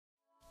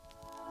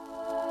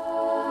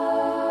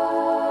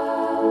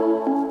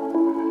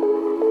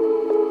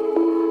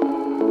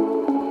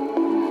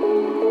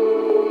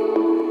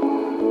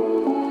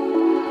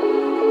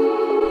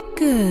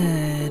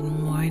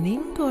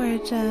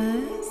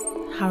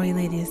we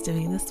ladies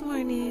doing this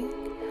morning?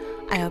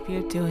 I hope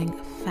you're doing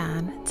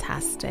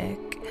fantastic.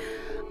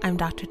 I'm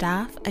Dr.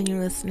 Daff, and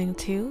you're listening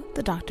to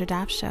The Dr.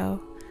 Daff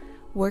Show.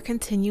 We're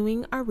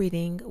continuing our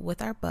reading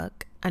with our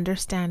book,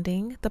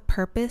 Understanding the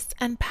Purpose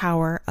and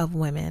Power of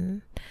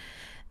Women.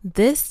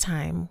 This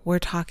time, we're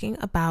talking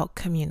about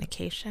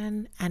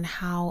communication and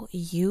how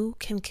you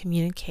can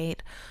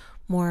communicate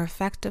more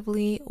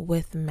effectively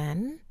with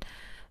men,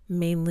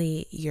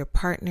 mainly your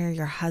partner,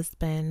 your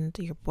husband,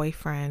 your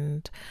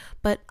boyfriend,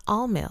 but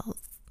all males,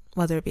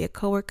 whether it be a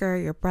coworker,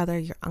 your brother,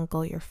 your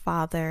uncle, your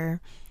father,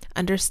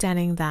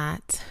 understanding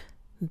that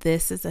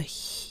this is a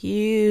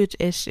huge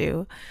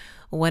issue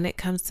when it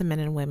comes to men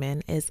and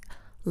women is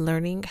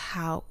learning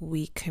how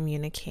we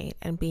communicate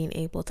and being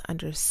able to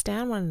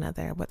understand one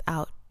another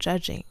without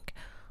judging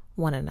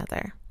one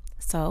another.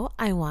 So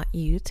I want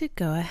you to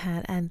go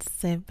ahead and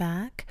sit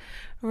back,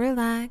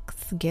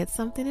 relax, get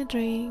something to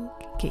drink,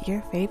 get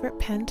your favorite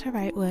pen to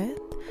write with,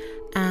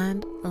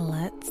 and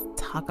let's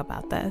talk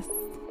about this.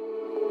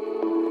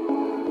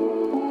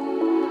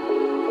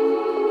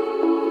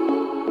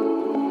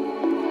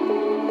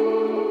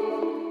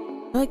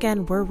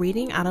 Again, we're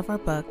reading out of our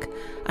book,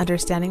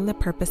 Understanding the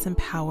Purpose and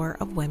Power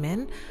of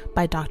Women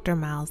by Dr.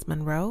 Myles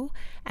Munroe,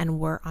 and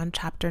we're on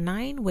chapter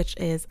 9, which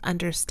is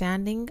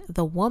Understanding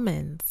the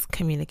Woman's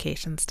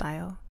Communication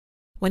Style.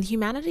 When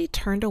humanity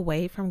turned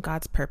away from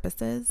God's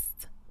purposes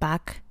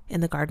back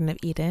in the Garden of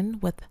Eden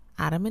with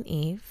Adam and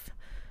Eve,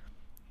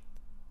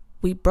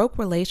 we broke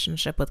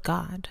relationship with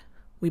God.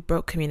 We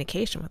broke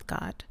communication with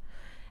God.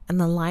 And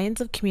the lines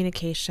of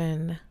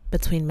communication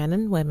between men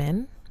and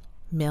women,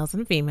 males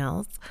and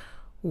females,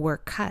 were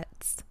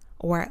cut,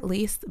 or at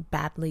least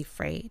badly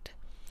frayed.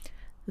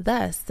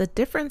 Thus, the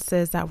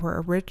differences that were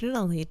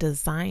originally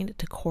designed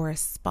to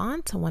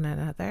correspond to one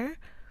another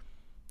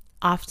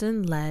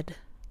often led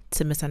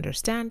to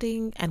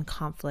misunderstanding and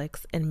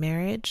conflicts in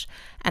marriage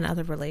and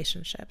other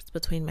relationships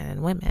between men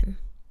and women.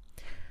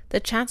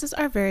 The chances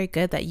are very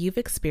good that you've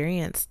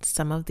experienced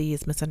some of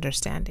these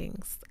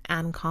misunderstandings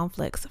and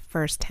conflicts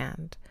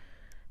firsthand.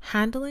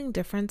 Handling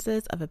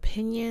differences of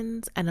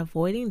opinions and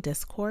avoiding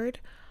discord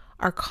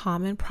are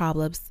common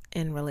problems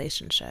in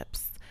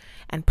relationships.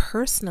 And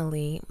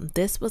personally,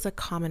 this was a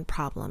common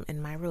problem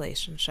in my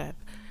relationship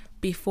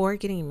before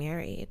getting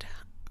married.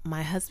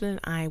 My husband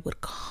and I would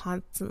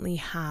constantly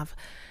have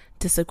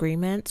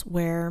disagreements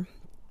where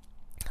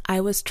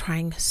I was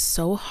trying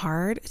so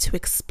hard to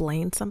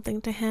explain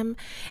something to him,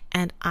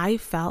 and I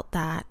felt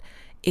that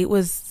it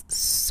was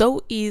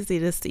so easy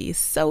to see,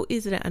 so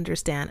easy to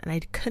understand, and I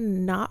could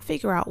not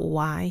figure out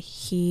why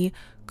he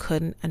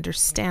couldn't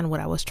understand what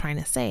I was trying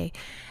to say.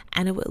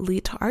 And it would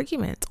lead to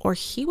arguments, or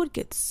he would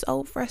get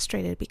so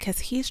frustrated because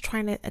he's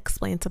trying to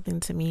explain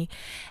something to me.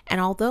 And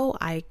although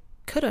I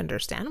could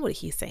understand what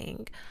he's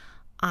saying,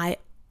 I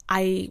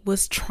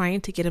was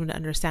trying to get him to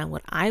understand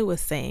what I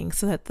was saying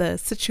so that the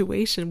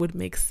situation would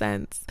make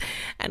sense.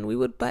 And we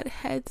would butt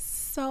heads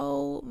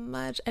so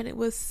much, and it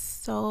was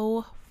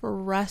so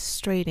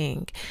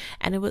frustrating.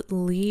 And it would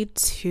lead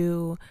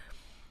to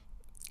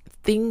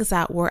things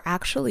that were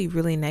actually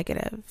really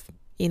negative.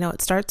 You know,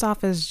 it starts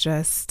off as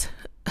just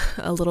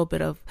a little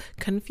bit of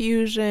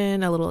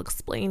confusion, a little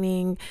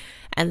explaining,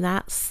 and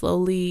that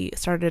slowly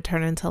started to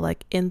turn into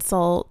like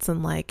insults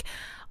and like,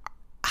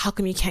 how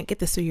come you can't get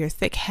this through your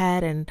thick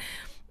head? And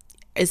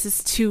is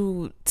this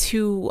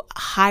too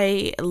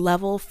high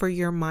level for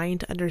your mind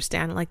to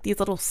understand? Like these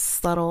little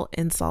subtle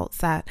insults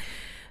that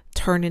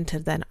turn into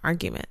then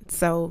arguments.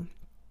 So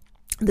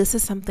this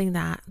is something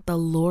that the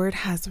Lord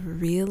has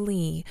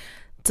really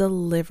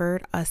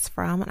delivered us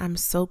from, and I'm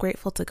so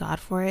grateful to God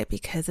for it,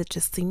 because it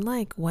just seemed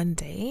like one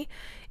day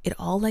it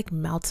all like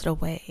melted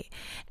away.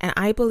 And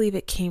I believe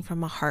it came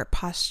from a heart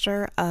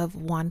posture of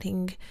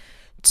wanting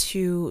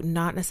to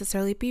not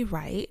necessarily be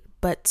right,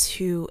 but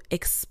to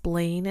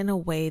explain in a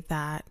way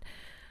that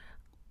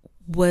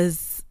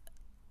was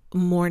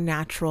more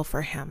natural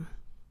for him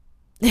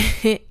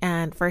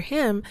and for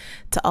him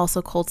to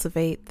also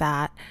cultivate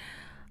that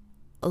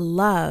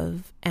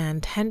love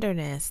and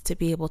tenderness to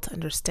be able to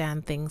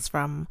understand things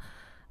from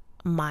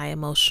my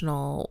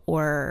emotional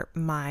or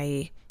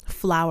my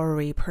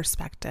flowery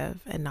perspective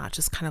and not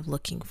just kind of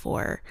looking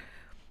for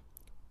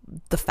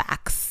the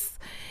facts.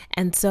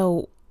 And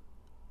so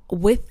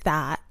with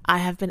that, I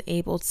have been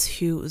able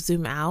to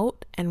zoom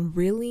out and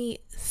really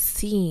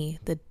see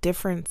the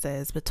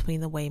differences between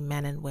the way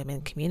men and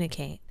women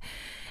communicate.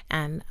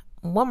 And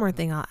one more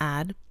thing I'll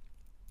add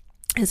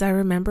is I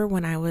remember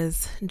when I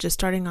was just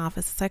starting off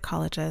as a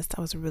psychologist,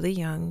 I was really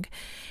young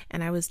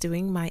and I was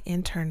doing my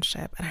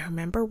internship, and I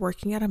remember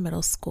working at a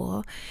middle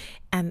school,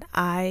 and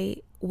I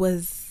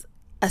was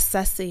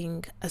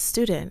assessing a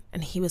student,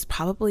 and he was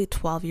probably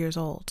 12 years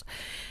old.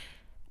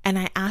 And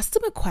I asked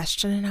him a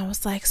question, and I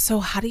was like,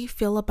 so how do you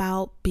feel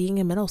about being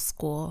in middle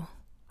school?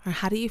 Or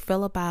how do you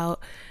feel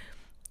about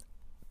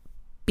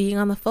being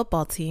on the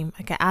football team?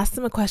 Like I asked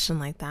him a question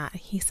like that.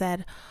 He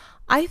said,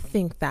 I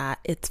think that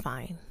it's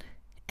fine.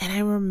 And I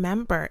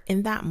remember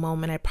in that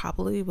moment, I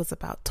probably was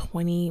about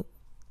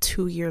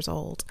 22 years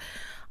old.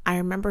 I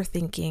remember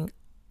thinking,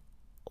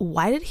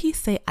 why did he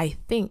say I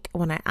think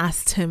when I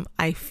asked him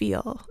I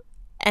feel?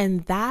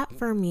 And that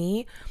for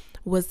me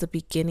was the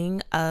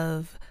beginning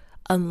of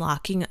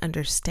unlocking and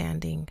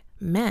understanding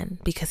men,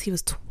 because he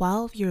was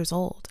 12 years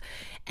old.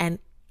 And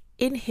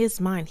in his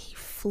mind, he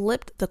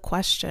flipped the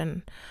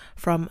question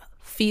from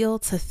feel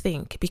to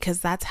think, because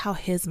that's how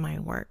his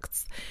mind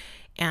works.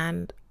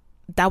 And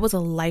that was a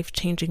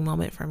life-changing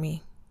moment for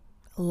me.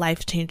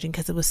 Life-changing,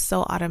 because it was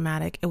so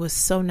automatic. It was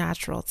so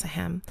natural to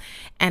him.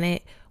 And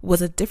it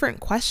was a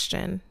different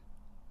question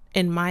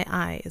in my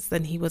eyes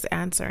than he was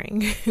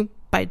answering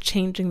by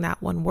changing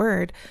that one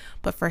word.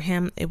 But for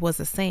him, it was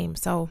the same.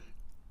 So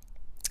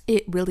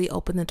it really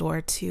opened the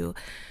door to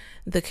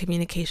the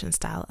communication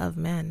style of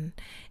men.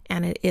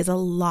 And it is a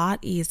lot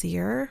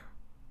easier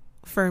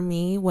for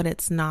me when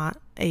it's not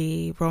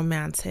a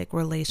romantic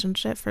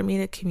relationship for me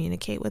to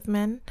communicate with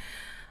men.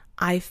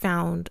 I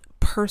found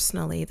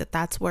personally that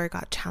that's where it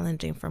got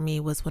challenging for me,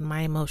 was when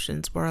my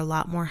emotions were a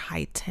lot more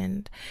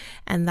heightened.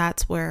 And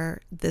that's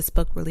where this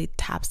book really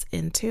taps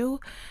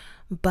into.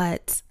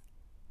 But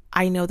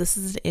I know this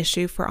is an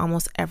issue for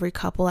almost every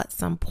couple at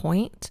some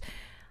point.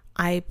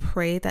 I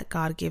pray that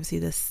God gives you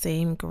the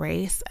same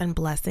grace and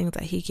blessings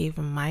that he gave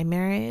in my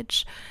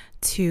marriage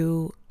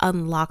to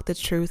unlock the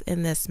truth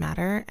in this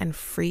matter and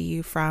free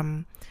you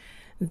from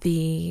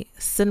the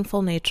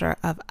sinful nature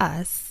of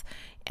us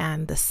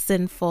and the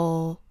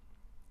sinful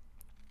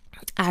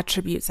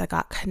attributes that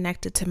got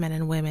connected to men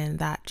and women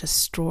that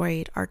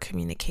destroyed our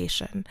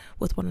communication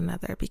with one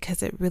another,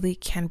 because it really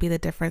can be the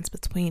difference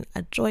between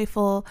a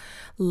joyful,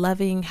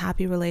 loving,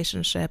 happy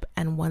relationship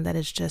and one that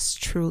is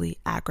just truly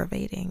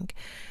aggravating.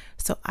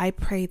 So I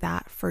pray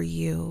that for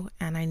you,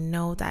 and I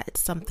know that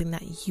it's something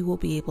that you will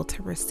be able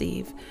to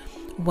receive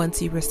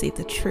once you receive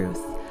the truth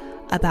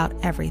about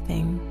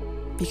everything,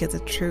 because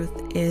the truth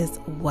is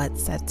what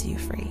sets you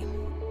free.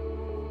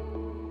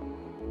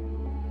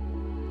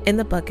 In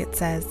the book, it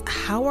says,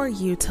 how are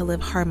you to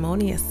live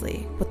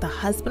harmoniously with a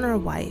husband or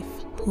wife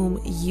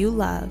whom you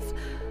love,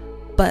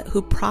 but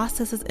who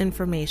processes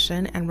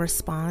information and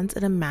responds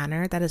in a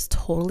manner that is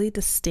totally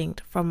distinct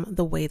from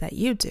the way that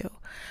you do?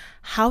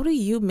 How do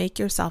you make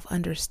yourself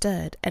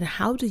understood, and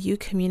how do you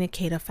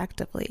communicate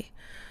effectively?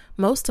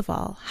 Most of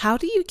all, how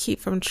do you keep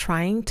from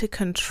trying to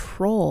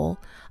control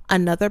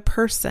another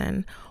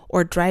person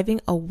or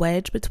driving a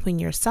wedge between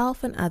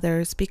yourself and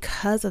others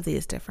because of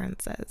these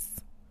differences?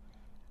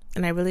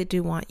 And I really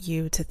do want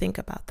you to think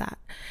about that,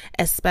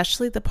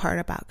 especially the part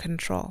about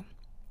control,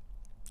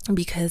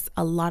 because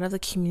a lot of the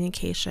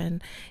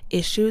communication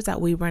issues that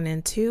we run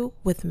into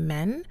with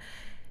men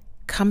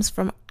comes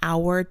from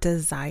our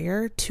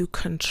desire to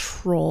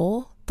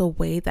control the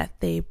way that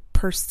they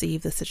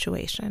perceive the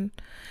situation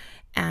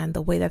and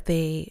the way that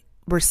they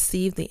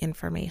receive the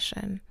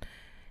information.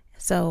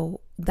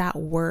 So that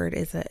word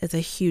is a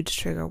huge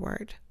trigger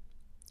word.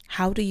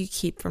 How do you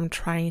keep from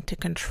trying to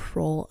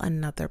control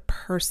another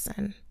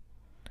person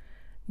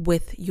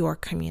with your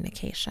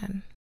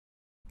communication?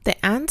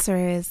 The answer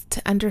is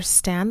to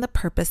understand the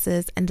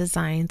purposes and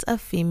designs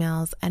of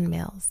females and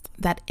males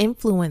that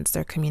influence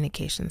their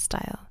communication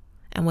style.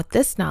 And with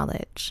this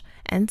knowledge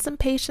and some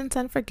patience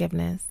and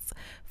forgiveness,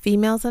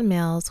 females and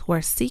males who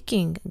are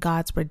seeking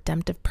God's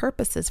redemptive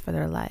purposes for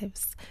their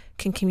lives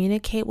can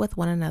communicate with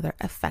one another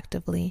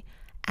effectively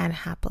and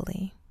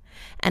happily.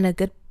 And a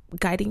good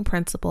guiding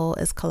principle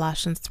is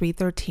Colossians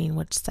 3:13,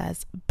 which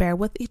says, bear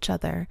with each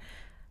other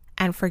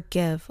and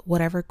forgive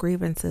whatever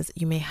grievances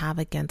you may have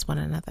against one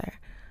another.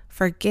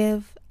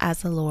 Forgive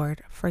as the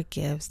Lord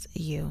forgives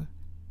you.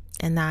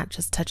 And that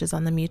just touches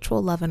on the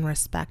mutual love and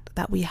respect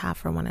that we have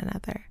for one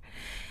another.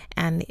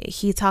 And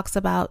he talks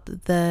about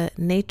the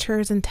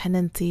natures and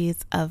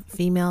tendencies of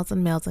females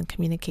and males in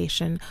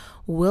communication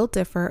will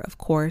differ, of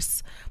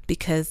course,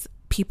 because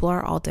people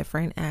are all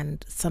different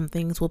and some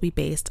things will be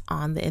based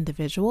on the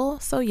individual.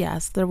 So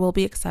yes, there will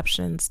be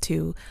exceptions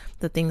to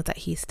the things that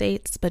he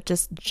states, but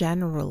just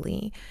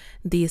generally,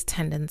 these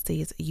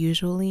tendencies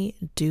usually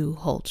do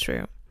hold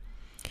true.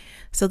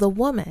 So the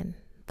woman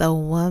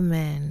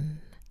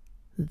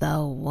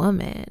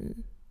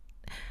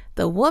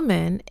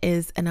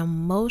is an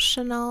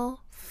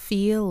emotional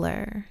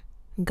feeler.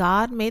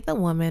 God made the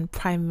woman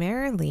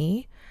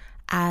primarily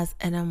as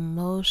an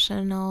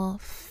emotional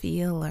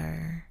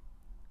feeler,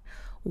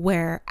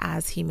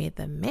 whereas he made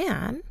the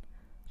man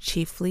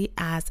chiefly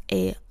as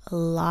a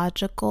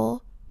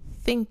logical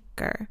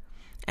thinker.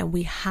 And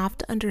we have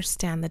to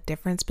understand the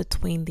difference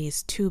between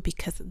these two,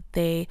 because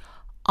they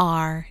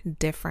are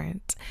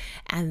different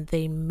and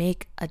they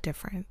make a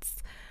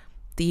difference.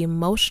 The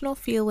emotional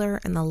feeler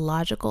and the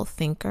logical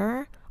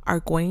thinker are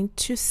going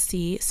to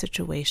see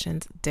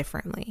situations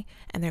differently,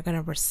 and they're going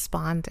to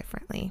respond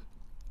differently.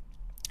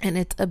 And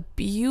it's a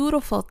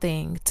beautiful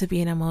thing to be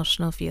an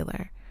emotional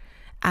feeler.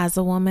 As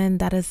a woman,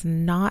 that is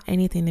not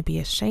anything to be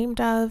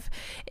ashamed of.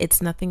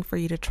 It's nothing for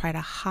you to try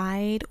to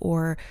hide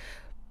or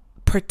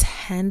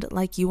pretend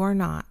like you are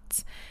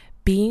not.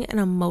 Being an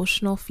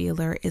emotional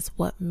feeler is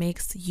what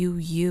makes you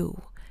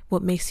you.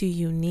 what makes you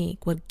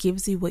unique, what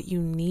gives you what you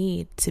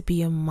need to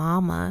be a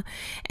mama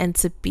and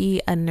to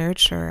be a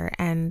nurturer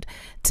and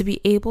to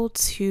be able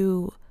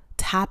to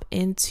tap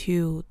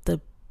into the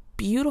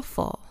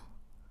beautiful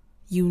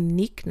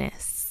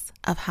uniqueness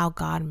of how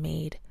God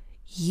made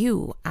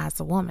you as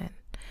a woman.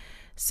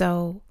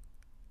 So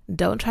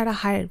don't try to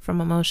hide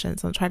from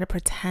emotions. Don't try to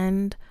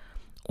pretend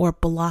or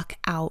block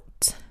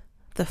out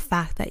the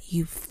fact that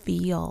you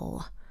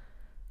feel.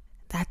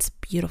 That's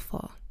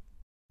beautiful.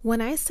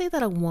 When I say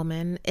that a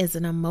woman is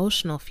an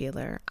emotional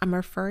feeler, I'm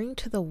referring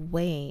to the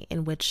way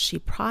in which she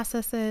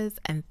processes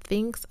and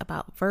thinks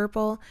about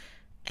verbal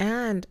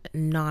and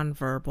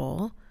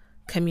nonverbal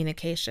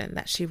communication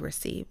that she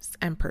receives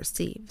and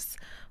perceives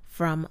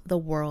from the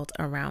world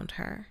around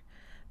her.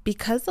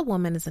 Because the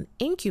woman is an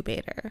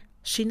incubator,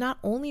 she not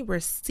only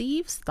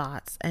receives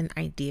thoughts and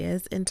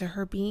ideas into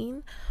her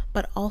being,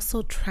 but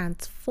also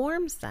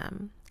transforms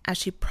them as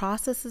she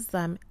processes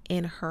them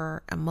in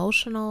her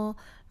emotional,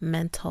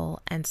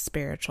 mental, and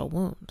spiritual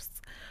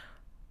wombs.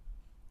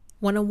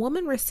 When a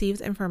woman receives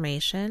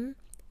information,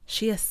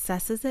 she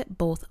assesses it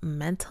both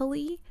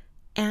mentally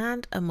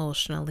and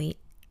emotionally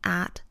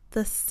at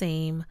the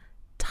same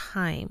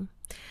time.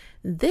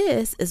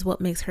 This is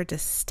what makes her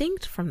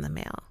distinct from the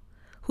male,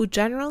 who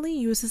generally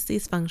uses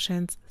these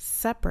functions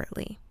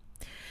separately.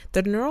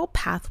 The neural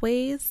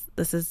pathways,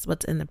 this is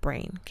what's in the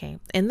brain, okay?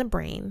 In the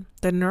brain,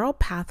 the neural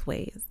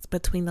pathways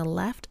between the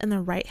left and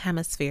the right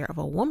hemisphere of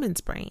a woman's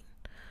brain,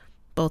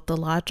 both the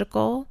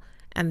logical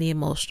and the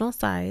emotional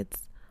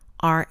sides,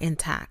 are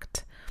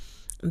intact.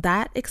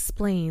 That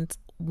explains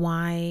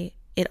why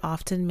it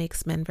often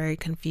makes men very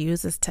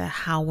confused as to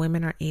how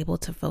women are able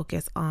to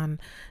focus on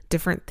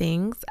different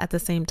things at the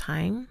same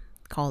time.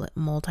 Call it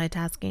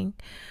multitasking,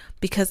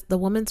 because the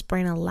woman's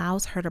brain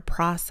allows her to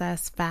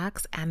process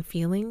facts and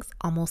feelings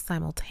almost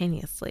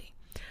simultaneously.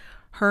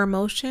 Her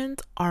emotions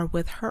are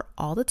with her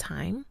all the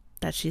time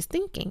that she's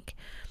thinking,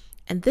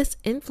 and this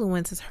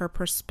influences her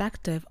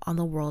perspective on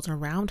the world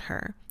around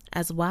her,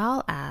 as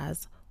well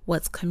as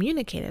what's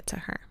communicated to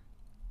her.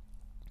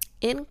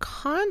 In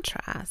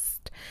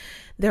contrast,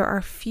 there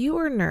are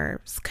fewer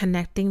nerves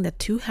connecting the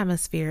two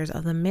hemispheres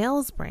of the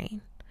male's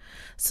brain,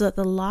 so that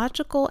the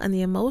logical and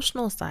the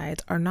emotional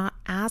sides are not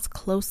as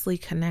closely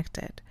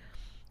connected.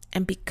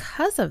 And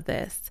because of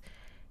this,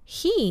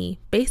 he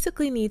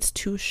basically needs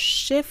to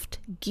shift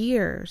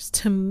gears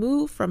to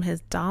move from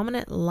his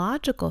dominant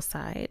logical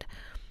side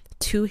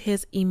to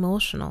his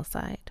emotional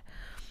side.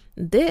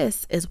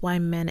 This is why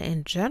men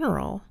in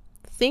general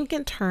think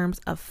in terms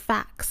of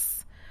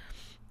facts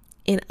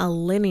in a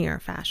linear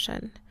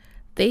fashion.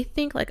 They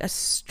think like a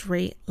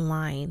straight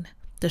line,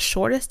 the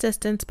shortest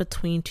distance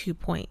between 2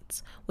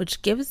 points,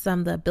 which gives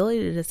them the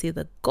ability to see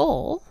the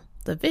goal,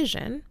 the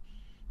vision,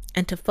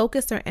 and to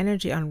focus their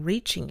energy on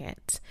reaching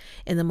it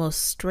in the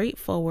most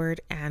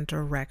straightforward and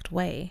direct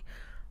way,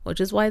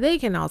 which is why they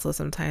can also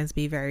sometimes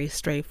be very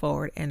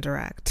straightforward and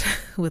direct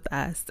with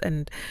us.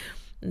 And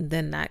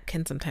then that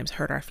can sometimes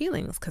hurt our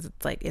feelings because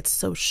it's like, it's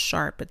so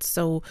sharp, it's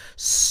so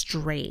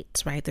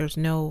straight, right? There's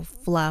no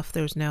fluff,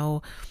 there's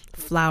no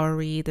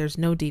flowery, there's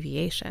no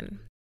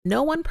deviation.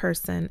 No one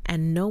person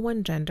and no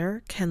one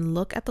gender can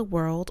look at the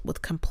world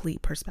with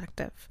complete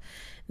perspective.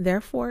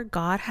 Therefore,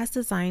 God has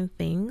designed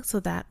things so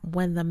that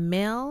when the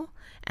male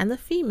and the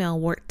female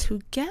work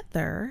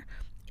together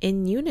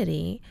in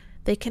unity,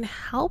 they can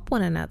help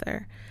one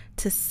another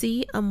to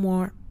see a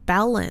more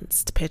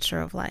balanced picture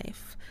of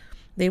life.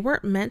 They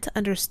weren't meant to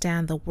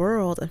understand the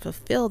world and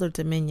fulfill their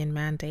dominion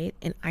mandate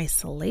in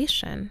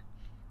isolation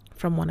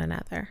from one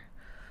another.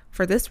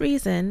 For this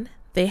reason,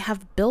 they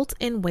have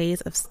built-in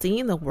ways of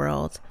seeing the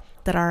world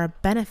that are a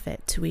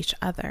benefit to each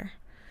other.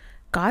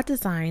 God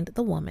designed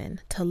the woman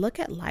to look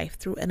at life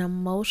through an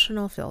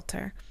emotional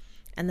filter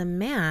and the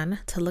man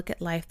to look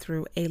at life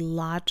through a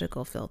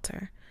logical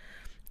filter.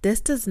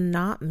 This does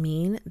not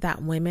mean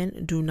that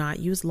women do not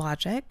use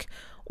logic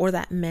or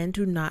that men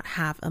do not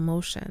have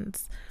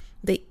emotions.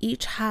 They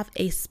each have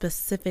a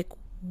specific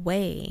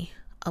way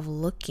of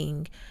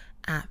looking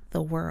at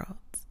the world.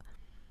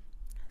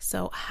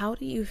 So how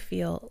do you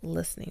feel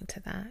listening to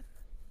that?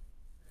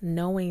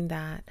 Knowing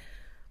that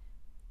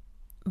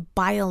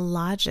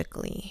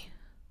biologically,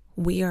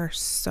 we are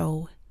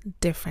so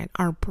different.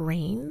 Our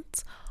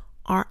brains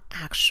are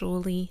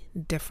actually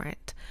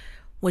different,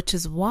 which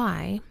is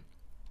why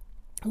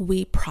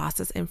we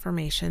process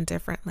information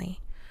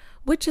differently.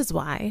 Which is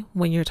why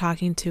when you're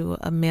talking to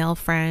a male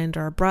friend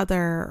or a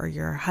brother or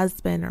your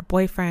husband or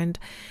boyfriend,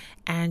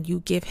 and you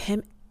give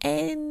him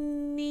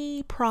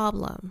any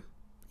problem,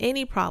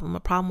 a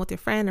problem with your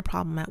friend, a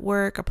problem at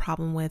work, a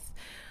problem with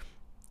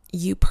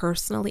you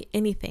personally,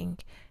 anything,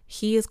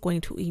 he is going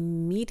to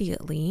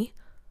immediately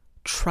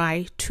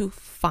try to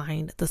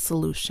find the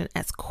solution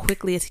as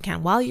quickly as he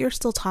can. While you're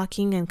still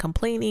talking and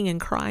complaining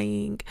and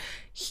crying,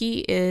 he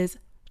is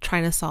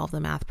trying to solve the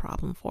math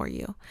problem for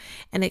you.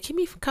 And it can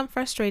become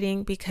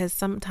frustrating because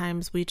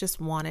sometimes we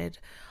just wanted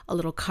a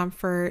little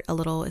comfort, a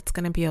little, it's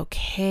going to be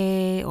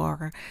okay,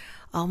 or,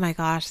 oh my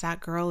gosh,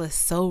 that girl is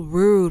so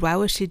rude. Why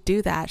would she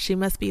do that? She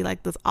must be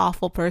like this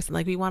awful person.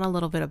 Like, we want a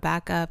little bit of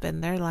backup,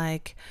 and they're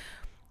like,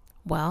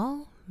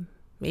 well,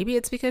 maybe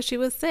it's because she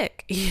was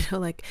sick.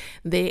 Like,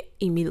 they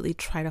immediately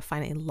try to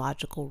find a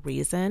logical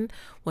reason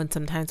when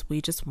sometimes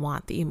we just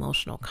want the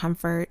emotional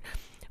comfort.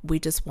 We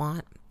just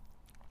want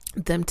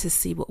them to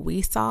see what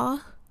we saw.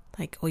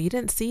 Like, oh, you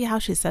didn't see how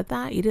she said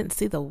that? You didn't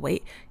see the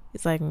weight?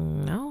 It's like,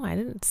 no, I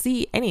didn't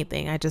see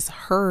anything. I just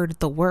heard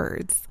the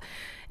words.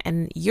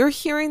 And you're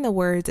hearing the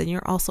words, and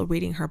you're also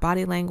reading her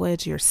body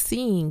language. You're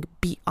seeing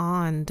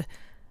beyond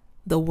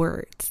the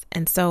words.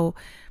 And so,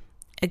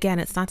 again,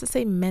 it's not to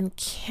say men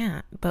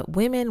can't, but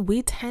women,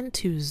 we tend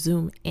to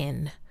zoom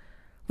in.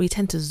 We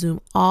tend to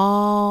zoom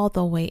all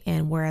the way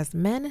in, whereas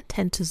men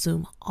tend to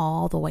zoom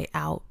all the way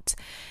out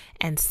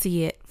and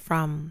see it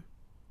from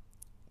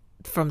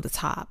the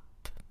top,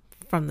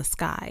 from the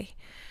sky.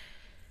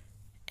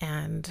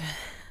 And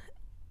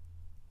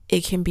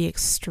it can be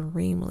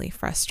extremely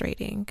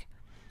frustrating.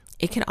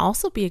 It can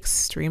also be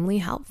extremely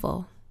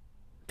helpful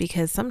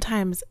because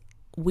sometimes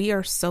we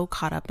are so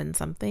caught up in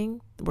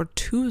something, we're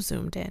too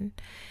zoomed in,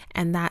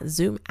 and that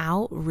zoom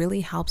out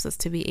really helps us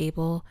to be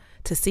able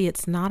to see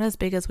it's not as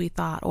big as we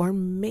thought. Or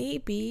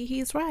maybe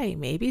he's right.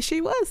 Maybe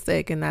she was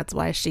sick and that's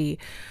why she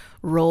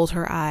rolled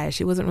her eyes.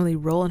 She wasn't really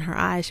rolling her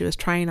eyes. She was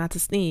trying not to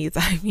sneeze.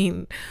 I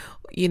mean,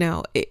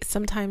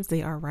 sometimes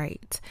they are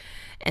right.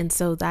 And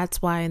so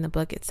that's why in the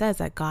book it says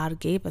that God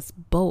gave us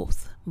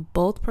both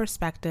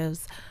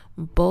perspectives,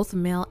 both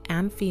male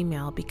and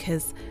female,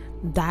 because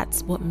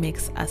that's what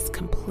makes us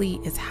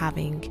complete, is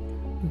having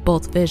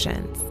both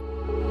visions.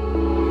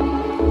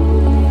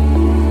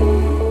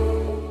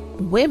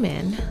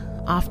 Women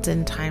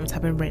oftentimes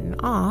have been written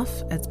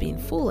off as being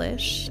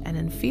foolish and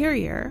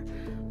inferior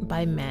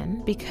by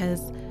men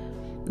because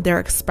they're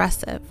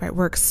expressive, right?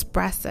 We're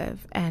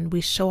expressive and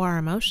we show our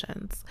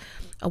emotions.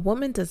 A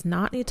woman does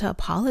not need to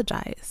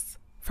apologize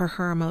for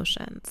her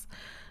emotions.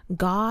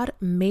 God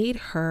made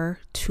her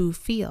to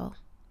feel.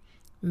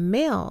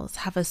 Males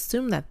have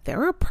assumed that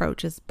their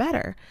approach is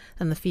better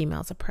than the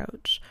female's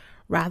approach,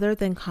 rather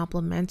than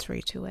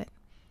complementary to it.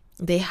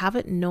 They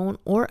haven't known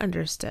or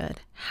understood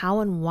how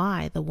and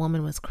why the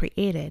woman was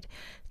created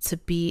to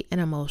be an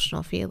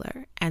emotional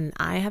feeler. And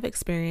I have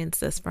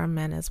experienced this from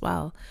men as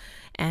well.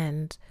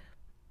 And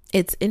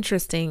it's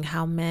interesting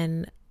how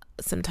men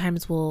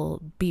sometimes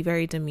will be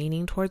very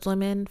demeaning towards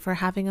women for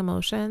having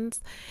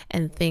emotions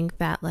and think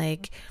that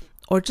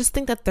or just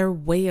think that their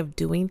way of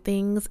doing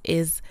things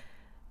is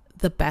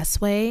the best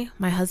way.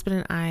 My husband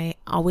and I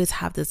always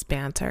have this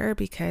banter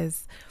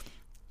because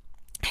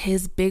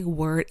his big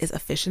word is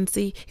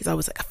efficiency. He's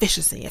always like,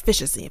 efficiency.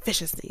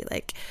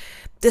 Like,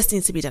 this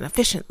needs to be done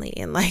efficiently.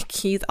 And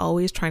he's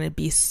always trying to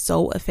be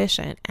so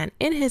efficient. And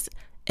in his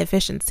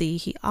efficiency,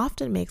 he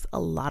often makes a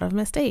lot of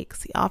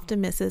mistakes. He often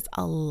misses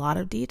a lot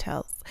of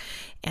details.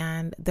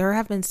 And there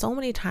have been so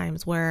many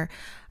times where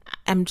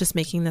I'm just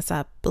making this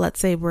up. But let's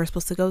say we're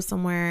supposed to go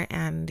somewhere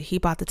and he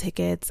bought the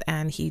tickets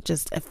and he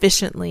just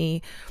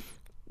efficiently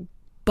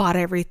bought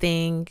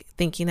everything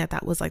thinking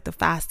that was the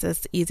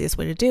fastest, easiest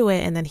way to do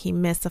it. And then he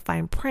missed the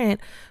fine print,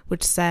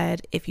 which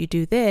said, if you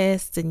do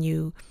this, then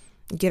you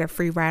get a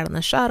free ride on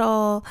the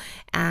shuttle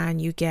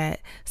and you get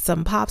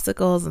some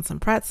popsicles and some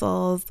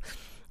pretzels.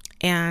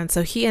 And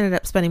so he ended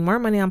up spending more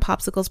money on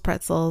popsicles,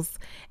 pretzels,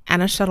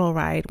 and a shuttle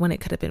ride when it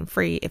could have been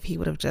free if he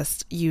would have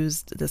just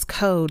used this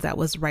code that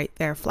was right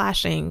there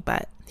flashing.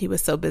 But he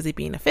was so busy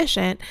being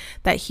efficient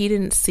that he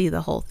didn't see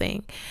the whole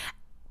thing.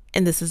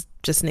 And this is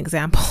just an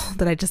example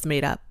that I just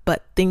made up,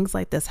 but things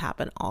like this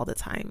happen all the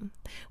time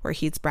where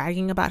he's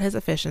bragging about his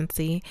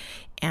efficiency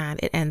and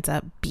it ends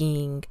up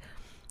being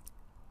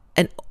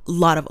a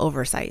lot of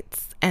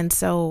oversights. And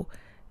so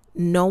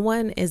no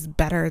one is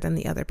better than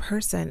the other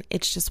person.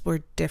 It's just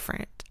we're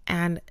different.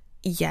 And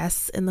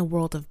yes, in the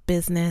world of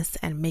business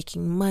and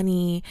making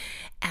money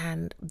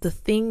and the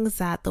things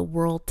that the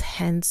world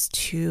tends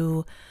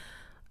to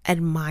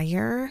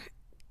admire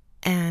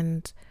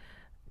and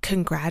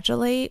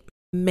congratulate,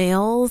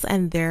 males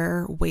and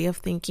their way of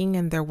thinking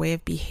and their way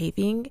of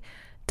behaving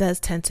does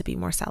tend to be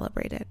more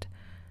celebrated,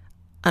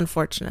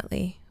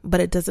 unfortunately.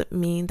 But it doesn't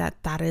mean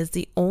that that is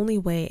the only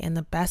way and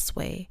the best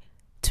way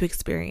to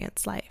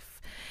experience life.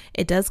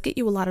 It does get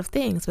you a lot of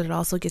things, but it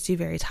also gets you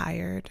very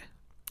tired.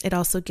 It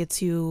also gets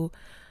you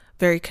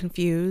very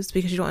confused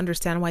because you don't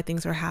understand why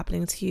things are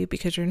happening to you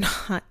because you're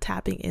not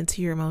tapping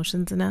into your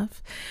emotions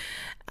enough.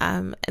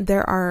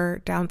 There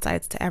are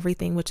downsides to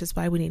everything, which is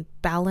why we need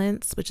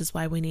balance, which is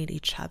why we need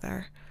each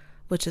other,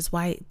 which is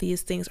why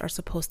these things are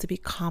supposed to be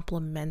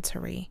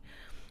complementary.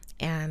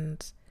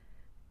 And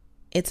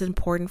it's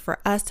important for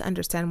us to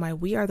understand why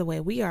we are the way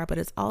we are, but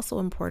it's also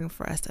important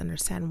for us to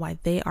understand why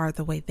they are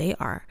the way they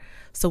are,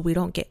 so we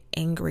don't get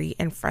angry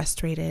and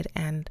frustrated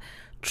and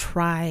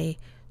try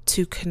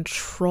to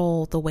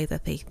control the way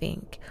that they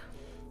think.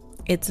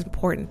 It's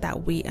important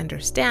that we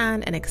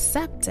understand and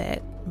accept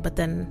it but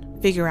then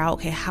figure out,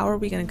 okay, how are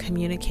we going to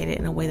communicate it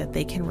in a way that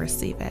they can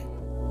receive it?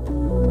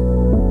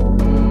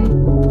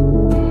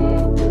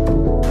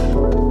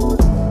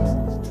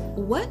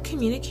 What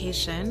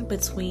communication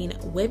between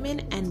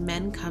women and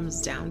men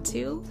comes down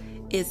to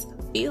is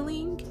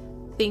feeling,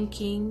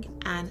 thinking,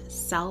 and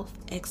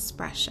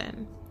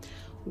self-expression.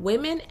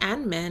 Women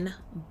and men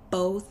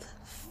both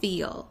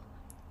feel.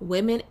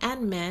 Women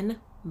and men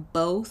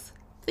both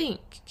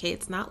think. Okay,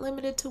 it's not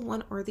limited to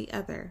one or the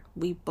other.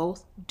 We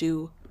both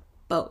do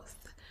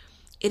both.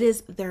 It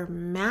is their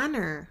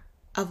manner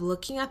of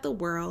looking at the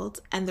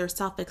world and their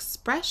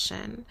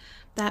self-expression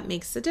that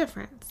makes the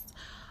difference.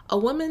 A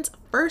woman's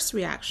first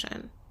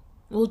reaction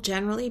will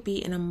generally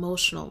be an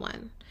emotional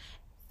one,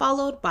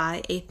 followed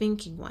by a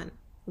thinking one,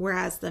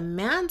 whereas the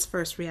man's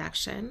first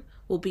reaction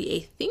will be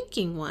a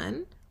thinking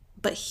one,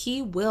 but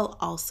he will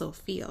also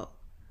feel.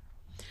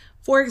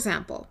 For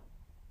example,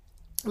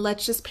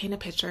 let's just paint a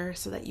picture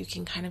so that you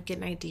can kind of get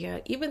an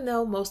idea. Even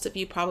though most of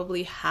you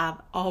probably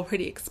have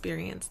already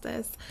experienced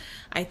this,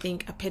 I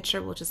think a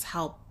picture will just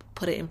help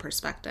put it in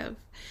perspective.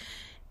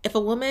 If a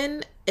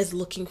woman is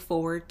looking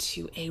forward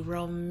to a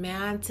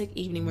romantic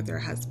evening with her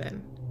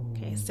husband,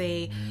 okay,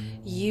 say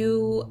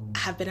you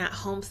have been at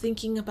home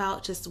thinking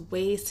about just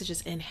ways to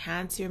just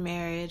enhance your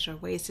marriage or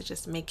ways to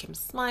just make him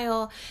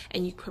smile,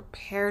 and you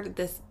prepared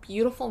this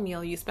beautiful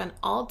meal. You spent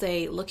all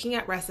day looking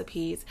at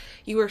recipes.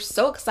 You were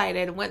so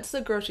excited, went to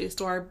the grocery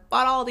store,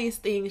 bought all these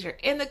things. You're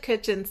in the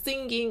kitchen,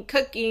 singing,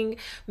 cooking,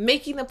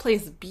 making the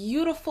place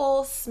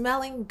beautiful,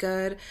 smelling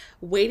good,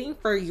 waiting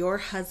for your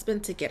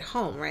husband to get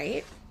home,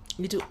 right?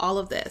 You do all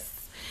of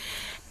this,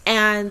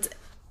 and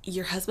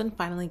your husband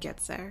finally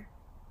gets there.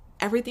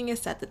 Everything is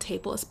set. The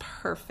table is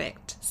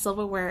perfect.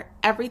 Silverware,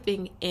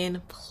 everything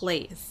in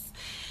place.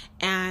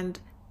 And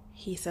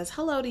he says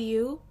hello to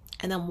you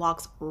and then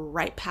walks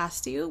right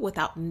past you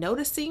without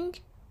noticing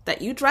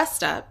that you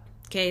dressed up.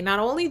 Okay, not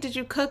only did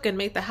you cook and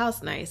make the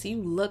house nice, you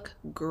look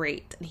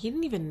great. And he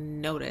didn't even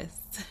notice.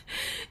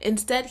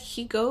 Instead,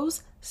 he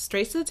goes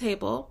straight to the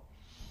table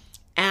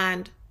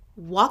and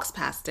walks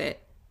past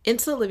it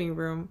into the living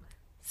room,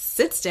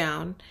 sits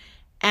down,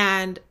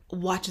 and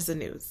watches the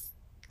news.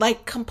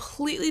 Like,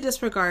 completely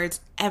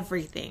disregards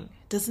everything,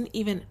 doesn't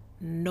even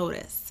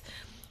notice.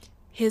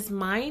 His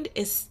mind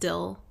is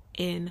still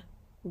in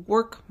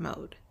work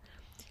mode.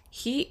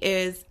 He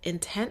is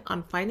intent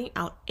on finding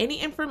out any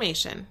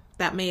information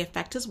that may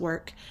affect his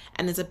work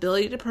and his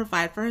ability to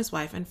provide for his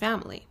wife and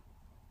family.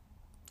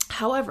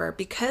 However,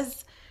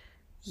 because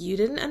you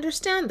didn't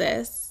understand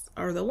this,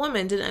 or the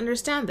woman didn't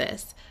understand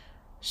this,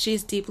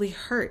 she's deeply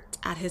hurt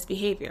at his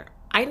behavior.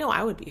 I know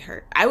I would be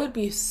hurt. I would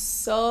be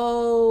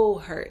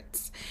so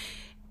hurt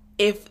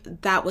if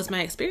that was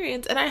my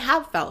experience. And I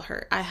have felt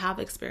hurt. I have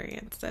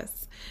experienced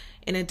this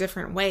in a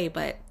different way,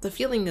 but the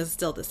feeling is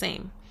still the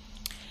same.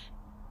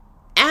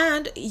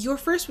 And your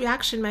first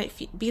reaction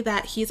might be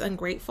that he's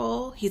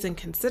ungrateful, he's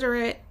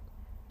inconsiderate,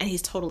 and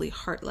he's totally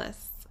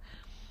heartless.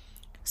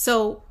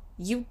 So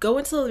you go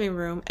into the living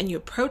room and you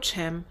approach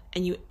him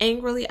and you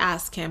angrily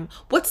ask him,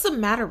 "What's the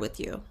matter with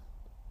you?"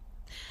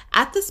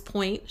 At this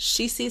point,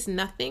 she sees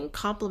nothing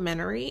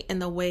complimentary in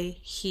the way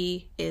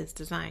he is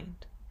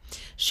designed.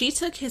 She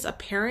took his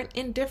apparent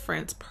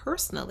indifference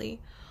personally,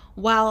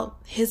 while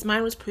his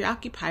mind was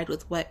preoccupied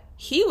with what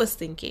he was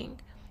thinking,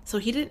 so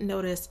he didn't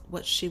notice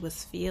what she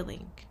was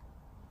feeling.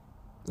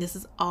 This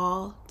is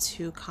all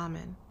too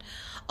common.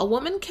 A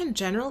woman can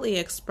generally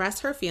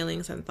express her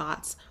feelings and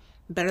thoughts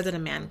better than a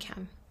man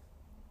can.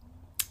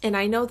 And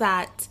I know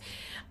that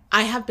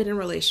I have been in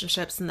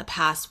relationships in the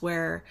past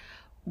where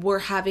we're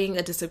having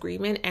a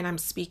disagreement and I'm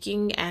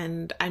speaking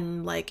and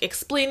I'm like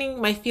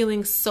explaining my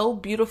feelings so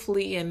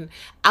beautifully and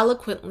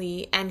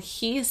eloquently, and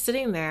he's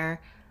sitting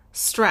there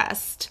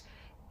stressed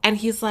and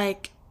he's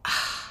like,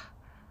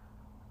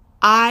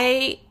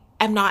 "I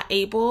am not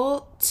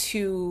able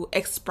to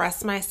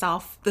express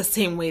myself the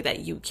same way that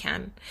you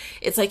can."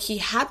 It's like he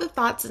had the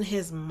thoughts in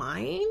his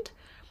mind,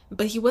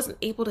 but he wasn't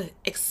able to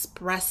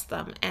express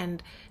them.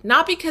 And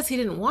not because he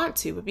didn't want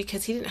to, but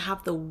because he didn't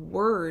have the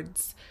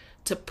words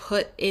to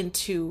put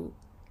into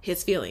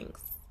his feelings,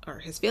 or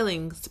his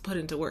feelings to put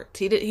into words.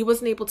 He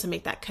wasn't able to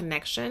make that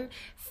connection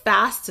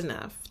fast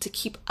enough to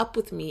keep up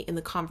with me in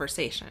the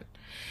conversation.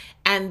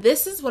 And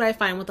this is what I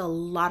find with a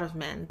lot of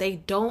men. They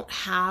don't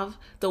have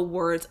the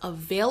words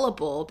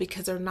available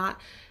because they're not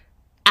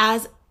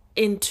as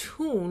in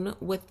tune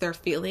with their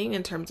feeling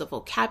in terms of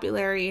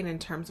vocabulary and in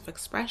terms of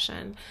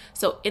expression.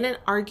 So in an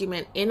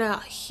argument, in a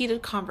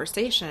heated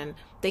conversation,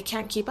 they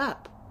can't keep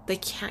up. They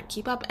can't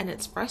keep up, and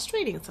it's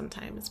frustrating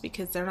sometimes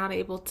because they're not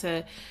able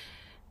to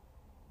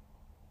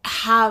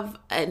have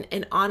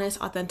an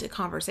honest, authentic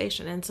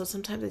conversation. And so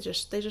sometimes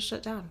they just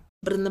shut down.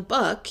 But in the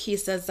book, he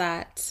says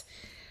that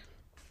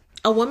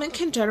a woman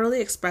can generally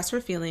express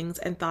her feelings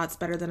and thoughts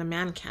better than a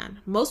man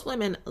can. Most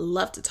women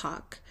love to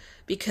talk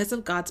because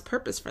of God's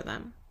purpose for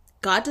them.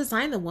 God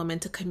designed the woman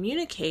to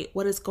communicate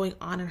what is going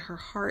on in her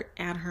heart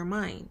and her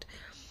mind.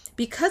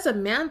 Because a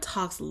man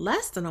talks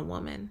less than a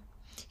woman,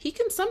 he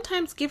can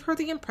sometimes give her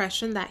the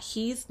impression that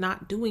he's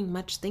not doing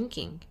much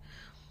thinking.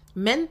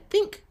 Men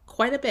think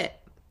quite a bit.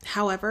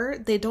 However,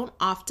 they don't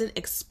often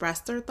express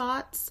their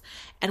thoughts.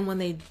 And when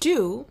they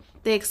do,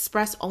 they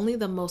express only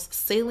the most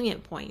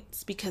salient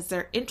points because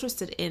they're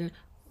interested in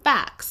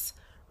facts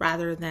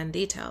rather than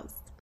details.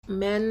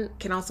 Men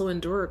can also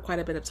endure quite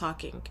a bit of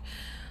talking.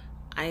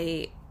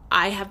 I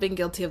have been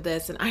guilty of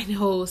this, and I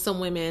know some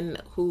women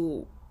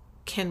who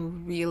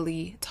can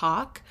really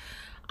talk.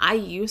 I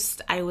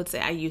would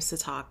say I used to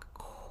talk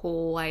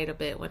quite a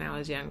bit when I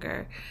was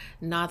younger,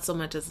 not so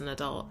much as an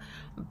adult,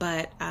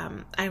 but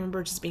I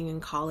remember just being in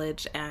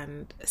college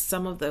and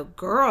some of the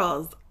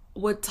girls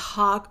would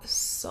talk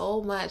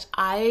so much.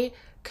 I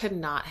could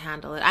not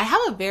handle it. I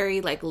have a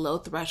very low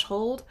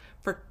threshold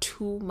for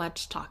too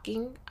much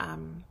talking,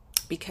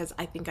 because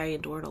I think I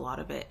endured a lot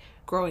of it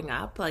growing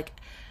up,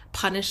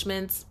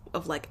 punishments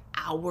of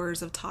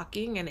hours of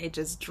talking, and it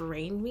just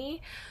drained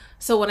me.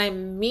 So when I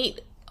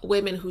meet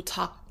women who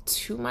talk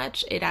too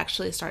much, it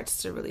actually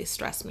starts to really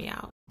stress me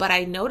out. But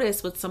I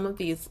noticed with some of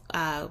these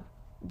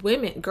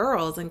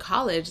girls in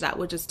college that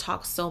would just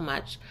talk so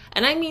much.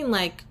 And I mean,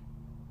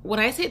 when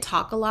I say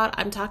talk a lot,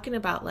 I'm talking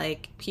about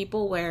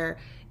people where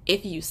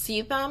if you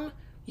see them,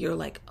 you're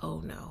like, oh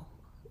no,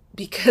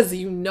 because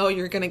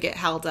you're going to get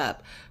held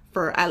up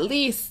for at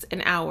least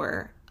an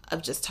hour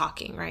of just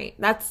talking, right?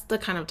 That's the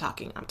kind of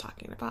talking I'm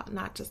talking about,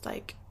 not just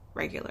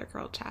regular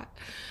girl chat.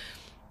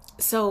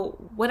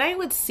 So when I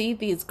would see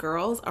these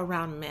girls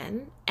around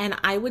men and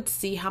I would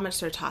see how much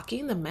they're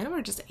talking, the men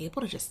were just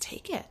able to just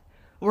take it.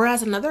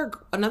 Whereas another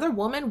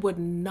woman would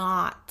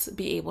not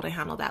be able to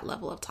handle that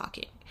level of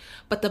talking.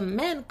 But the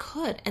men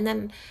could. And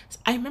then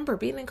I remember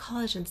being in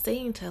college and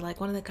saying to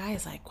one of the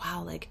guys,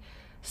 wow,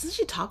 doesn't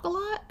she talk a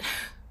lot?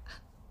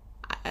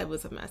 I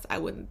was a mess. I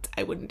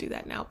wouldn't do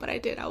that now, but I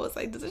did. I was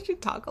like, doesn't she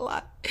talk a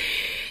lot?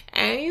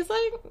 And he's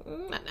like,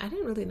 I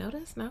didn't really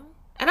notice, no.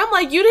 And I'm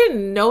like, you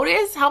didn't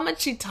notice how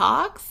much she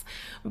talks?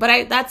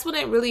 But that's when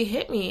it really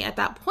hit me at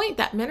that point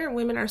that men and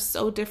women are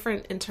so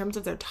different in terms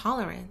of their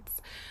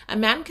tolerance. A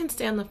man can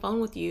stay on the phone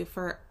with you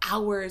for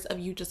hours of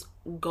you just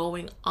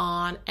going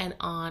on and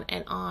on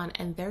and on,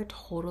 and they're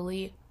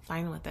totally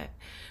fine with it.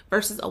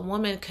 Versus a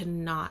woman could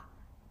not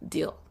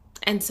deal.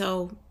 And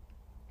so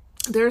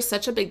there's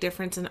such a big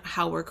difference in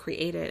how we're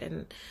created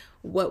and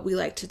what we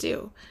like to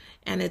do.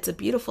 And it's a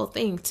beautiful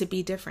thing to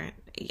be different.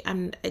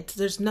 And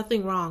there's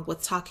nothing wrong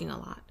with talking a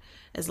lot.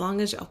 As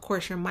long as, of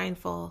course, you're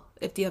mindful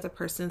if the other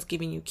person's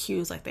giving you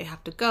cues they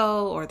have to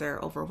go or they're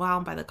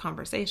overwhelmed by the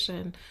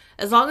conversation.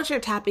 As long as you're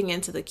tapping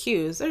into the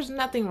cues, there's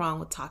nothing wrong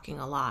with talking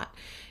a lot.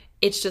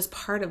 It's just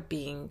part of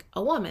being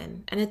a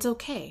woman, and it's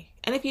okay.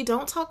 And if you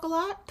don't talk a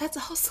lot, that's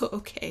also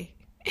okay.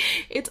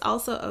 It's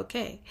also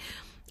okay.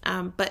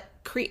 But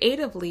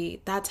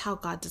creatively, that's how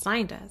God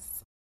designed us.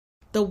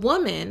 The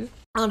woman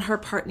on her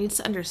part needs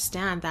to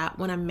understand that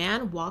when a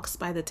man walks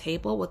by the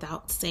table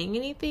without saying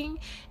anything,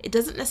 it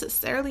doesn't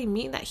necessarily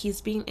mean that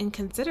he's being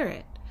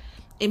inconsiderate.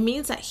 It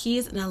means that he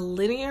is in a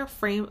linear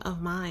frame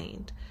of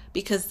mind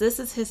because this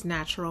is his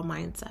natural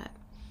mindset.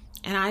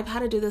 And I've had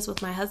to do this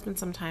with my husband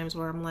sometimes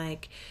where I'm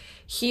like,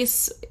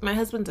 my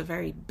husband's a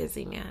very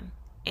busy man,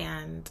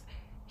 and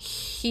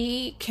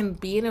he can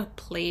be in a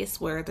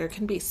place where there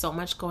can be so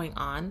much going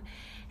on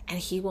and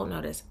he won't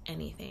notice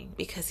anything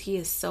because he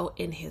is so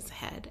in his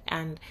head.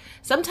 And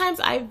sometimes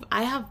I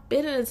have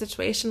been in a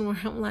situation where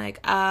I'm like,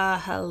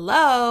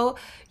 hello,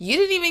 you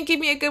didn't even give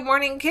me a good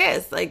morning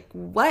kiss.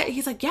 What?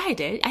 He's like, yeah, I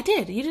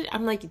did. You did.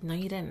 I'm like, no,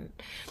 you didn't.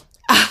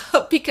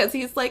 Because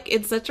he's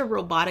in such a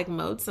robotic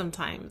mode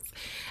sometimes.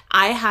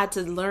 I had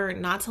to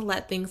learn not to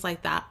let things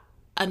like that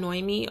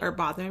annoy me or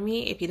bother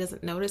me if he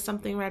doesn't notice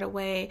something right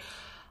away.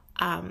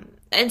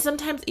 And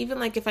sometimes even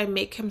if I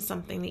make him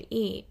something to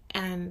eat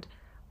and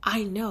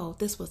I know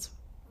this was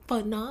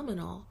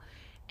phenomenal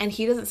and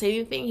he doesn't say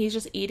anything, he's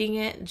just eating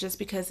it just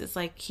because it's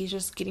he's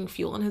just getting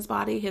fuel in his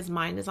body, his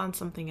mind is on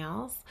something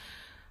else.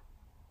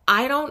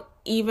 I don't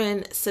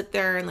even sit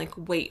there and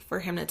wait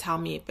for him to tell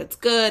me if it's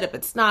good, if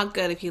it's not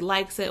good, if he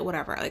likes it,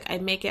 whatever. I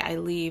make it, I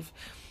leave.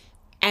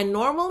 And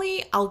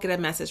normally I'll get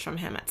a message from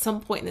him at some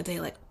point in the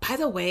day, by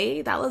the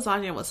way, that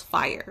lasagna was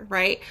fire,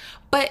 right?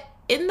 But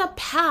in the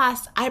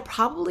past, I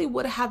probably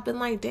would have been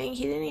dang,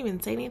 he didn't even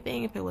say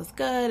anything if it was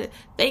good.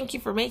 Thank you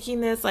for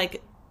making this.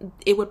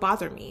 It would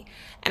bother me.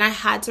 And I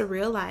had to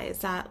realize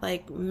that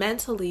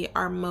mentally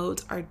our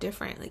modes are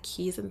different.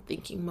 He's in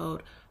thinking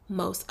mode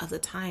most of the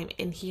time,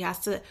 and he has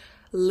to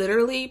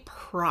literally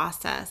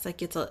process.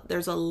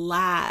 There's a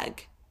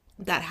lag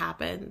that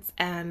happens,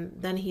 and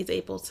then he's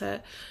able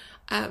to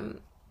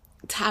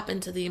tap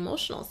into the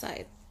emotional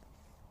side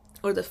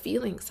or the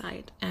feeling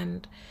side.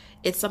 And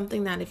it's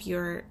something that if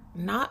you're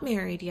not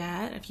married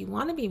yet, if you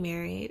want to be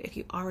married, if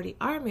you already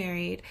are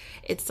married,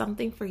 it's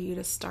something for you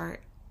to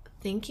start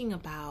thinking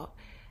about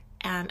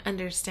and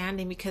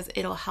understanding, because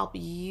it'll help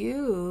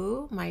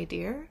you, my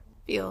dear,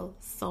 feel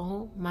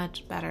so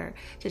much better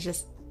to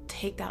just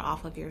take that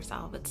off of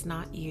yourself. It's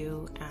not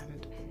you,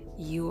 and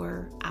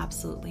you're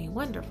absolutely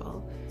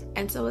wonderful.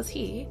 And so is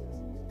he,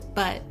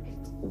 but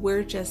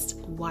we're just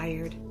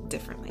wired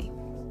differently.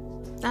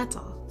 That's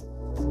all.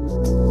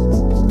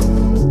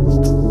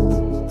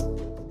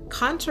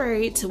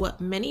 contrary to what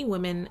many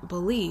women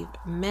believe,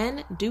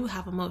 men do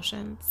have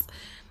emotions.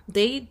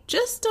 They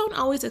just don't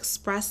always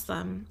express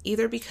them,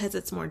 either because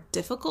it's more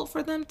difficult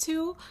for them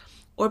to,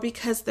 or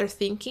because their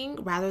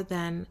thinking rather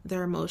than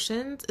their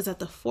emotions is at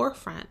the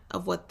forefront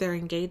of what they're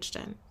engaged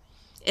in.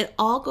 It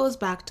all goes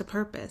back to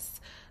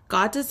purpose.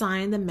 God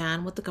designed the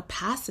man with the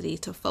capacity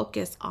to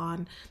focus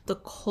on the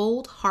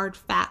cold, hard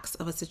facts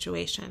of a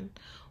situation.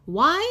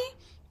 Why?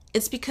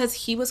 It's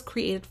because he was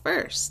created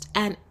first,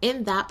 and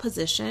in that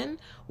position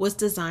was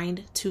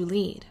designed to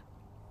lead.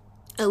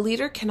 A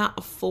leader cannot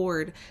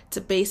afford to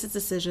base his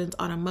decisions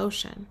on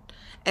emotion,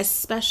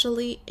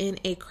 especially in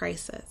a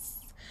crisis.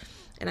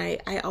 And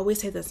I always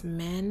say this,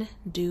 men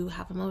do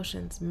have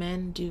emotions,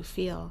 men do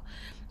feel.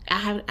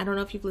 I don't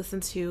know if you've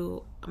listened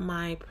to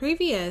my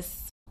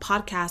previous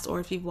podcast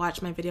or if you've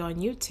watched my video on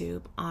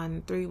YouTube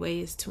on 3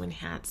 ways to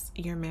enhance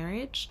your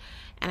marriage.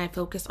 And I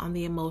focus on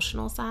the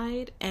emotional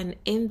side. And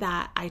in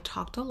that, I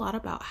talked a lot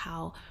about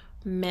how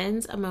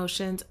men's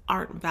emotions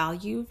aren't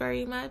valued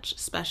very much,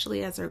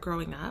 especially as they're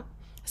growing up.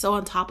 So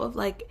on top of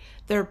like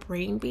their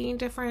brain being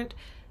different,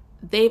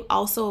 they've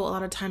also a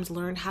lot of times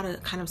learned how to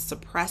kind of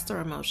suppress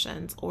their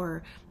emotions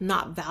or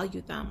not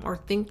value them or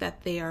think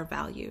that they are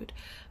valued,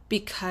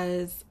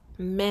 because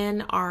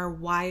men are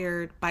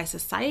wired by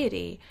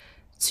society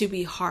to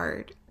be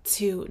hard,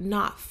 to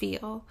not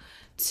feel,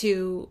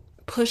 to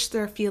push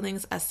their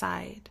feelings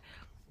aside.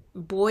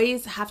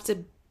 Boys have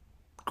to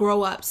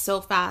grow up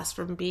so fast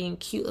from being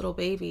cute little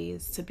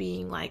babies to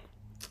being like,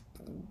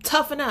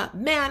 toughen up,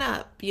 man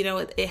up. You know,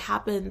 it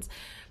happens.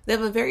 They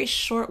have a very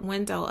short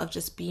window of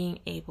just being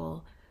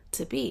able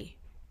to be.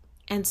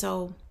 And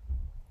so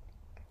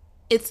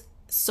it's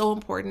so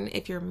important,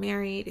 if you're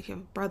married, if you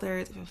have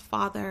brothers, if you have a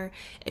father,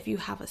 if you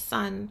have a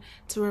son,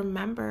 to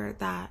remember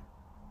that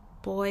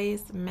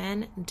boys,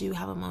 men do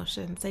have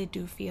emotions. They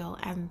do feel,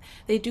 and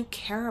they do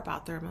care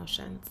about their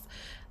emotions.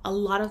 A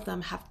lot of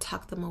them have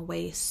tucked them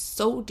away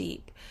so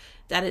deep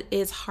that it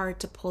is hard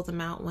to pull them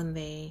out when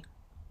they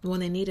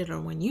need it or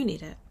when you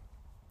need it.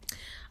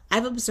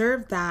 I've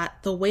observed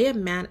that the way a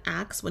man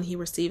acts when he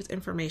receives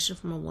information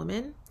from a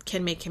woman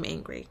can make him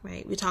angry,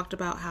 right? We talked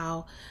about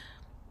how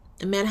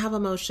men have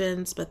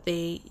emotions, but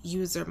they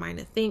use their mind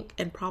to think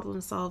and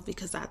problem solve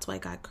because that's why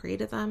God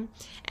created them.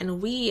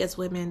 And we as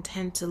women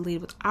tend to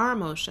lead with our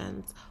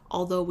emotions,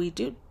 although we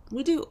do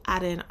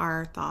add in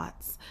our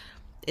thoughts.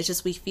 It's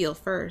just we feel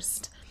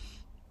first.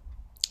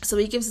 So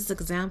he gives this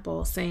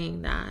example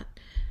saying that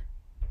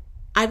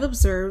I've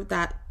observed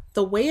that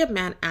the way a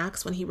man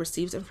acts when he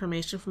receives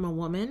information from a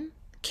woman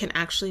can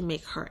actually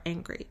make her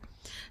angry.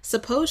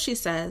 Suppose she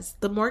says,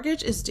 the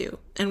mortgage is due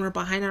and we're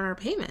behind on our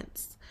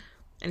payments.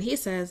 And he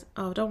says,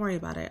 oh, don't worry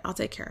about it. I'll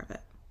take care of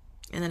it.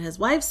 And then his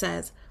wife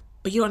says,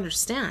 but you don't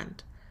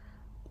understand.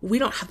 We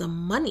don't have the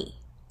money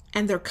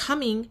and they're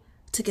coming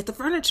to get the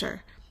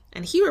furniture.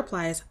 And he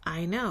replies,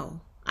 I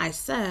know. I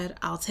said,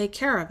 I'll take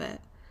care of it.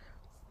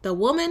 The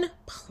woman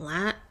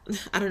I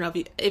don't know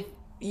if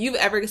you've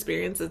ever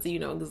experienced this, you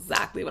know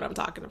exactly what I'm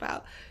talking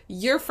about.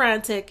 You're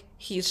frantic.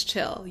 He's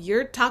chill.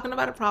 You're talking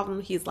about a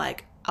problem. He's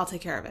like, I'll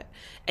take care of it.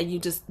 And you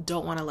just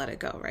don't want to let it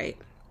go, right?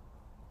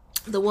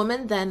 The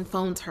woman then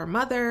phones her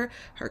mother,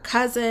 her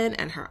cousin,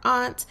 and her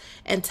aunt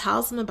and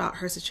tells them about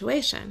her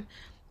situation.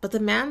 But the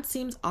man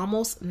seems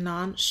almost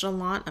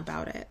nonchalant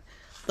about it.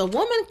 The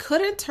woman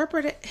could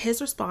interpret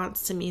his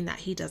response to mean that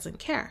he doesn't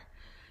care.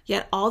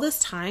 Yet all this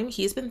time,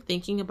 he's been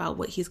thinking about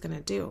what he's going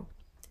to do.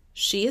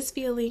 She is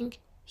feeling,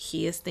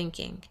 he is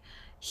thinking.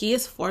 He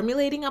is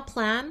formulating a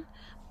plan,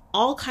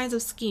 all kinds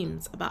of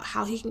schemes about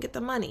how he can get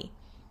the money.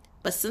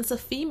 But since a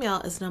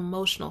female is an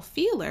emotional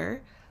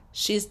feeler,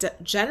 she's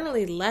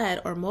generally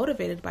led or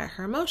motivated by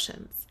her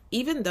emotions,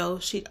 even though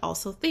she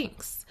also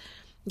thinks.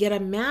 Yet a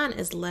man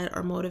is led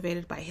or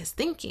motivated by his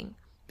thinking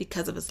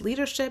because of his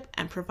leadership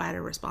and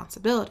provider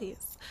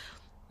responsibilities.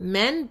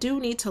 Men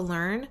do need to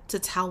learn to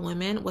tell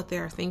women what they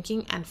are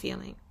thinking and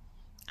feeling.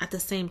 At the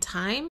same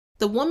time,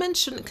 the woman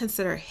shouldn't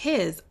consider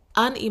his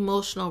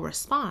unemotional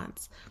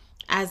response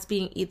as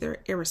being either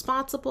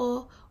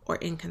irresponsible or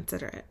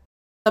inconsiderate.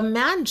 A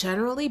man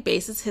generally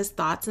bases his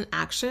thoughts and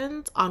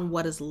actions on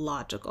what is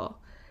logical.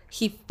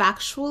 He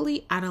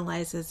factually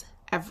analyzes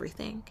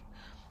everything.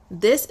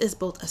 This is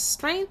both a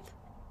strength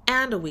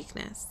and a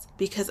weakness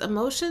because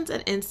emotions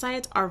and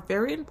insights are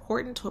very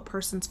important to a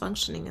person's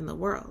functioning in the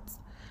world.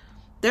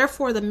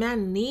 Therefore, the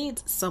man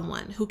needs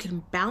someone who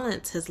can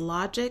balance his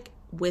logic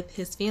with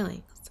his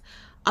feelings.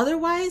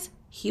 Otherwise,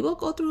 he will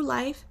go through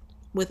life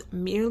with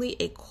merely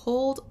a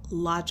cold,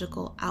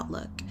 logical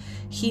outlook.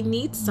 He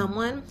needs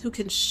someone who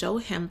can show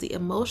him the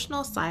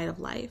emotional side of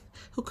life,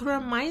 who can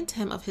remind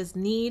him of his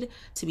need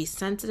to be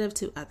sensitive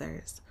to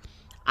others.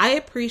 I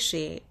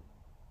appreciate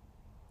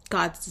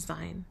God's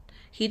design.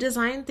 He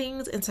designed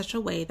things in such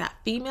a way that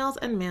females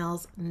and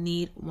males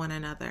need one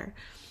another.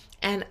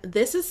 And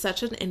this is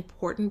such an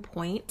important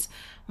point,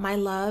 my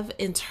love,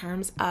 in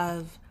terms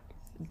of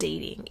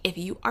dating. If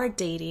you are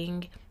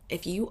dating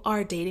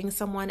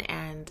someone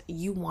and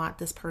you want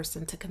this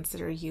person to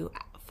consider you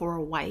for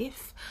a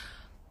wife,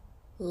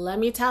 let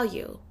me tell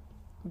you,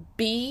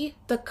 Be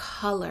the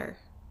color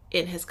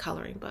in his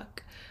coloring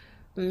book.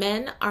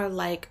 Men are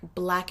like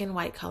black and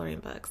white coloring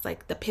books.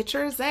 Like the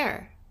picture is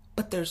there,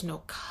 but there's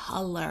no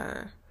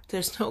color.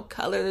 There's no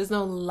color. There's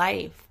no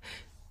life.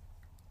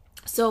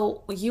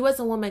 So you as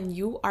a woman,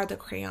 you are the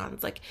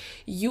crayons. Like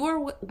you are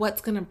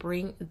what's going to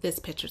bring this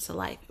picture to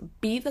life.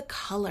 Be the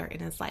color in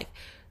his life.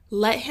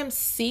 Let him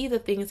see the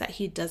things that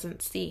he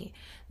doesn't see.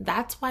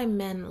 That's why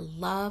men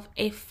love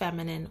a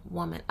feminine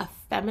woman. A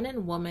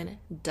feminine woman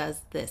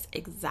does this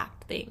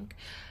exact thing.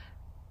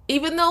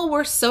 Even though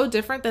we're so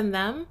different than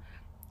them,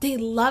 they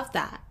love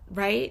that,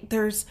 right?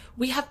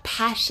 We have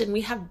passion,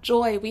 we have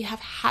joy, we have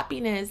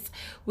happiness,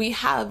 we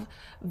have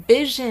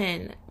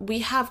vision, we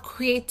have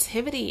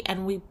creativity,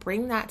 and we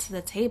bring that to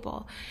the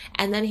table.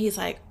 And then he's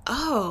like,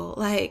 oh,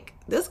 like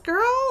this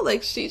girl,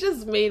 like she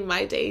just made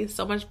my day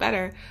so much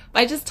better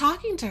by just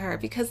talking to her,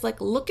 because like,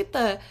 look at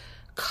the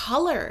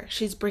color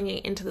she's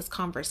bringing into this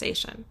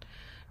conversation,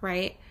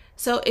 right?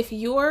 So if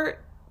you're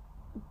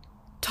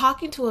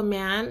talking to a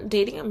man,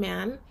 dating a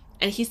man,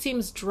 and he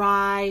seems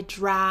dry,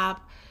 drab,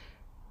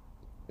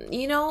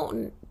 you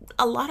know,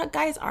 a lot of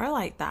guys are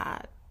like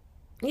that.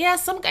 Yeah,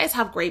 some guys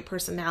have great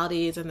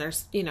personalities and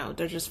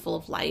they're just full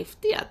of life.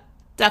 Yeah,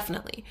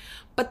 definitely.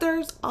 But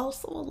there's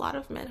also a lot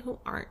of men who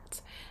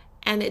aren't.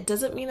 And it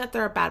doesn't mean that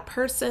they're a bad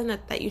person,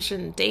 that you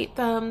shouldn't date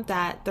them,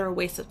 that they're a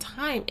waste of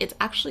time. It's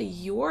actually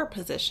your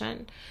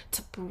position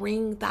to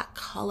bring that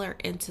color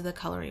into the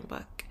coloring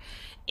book.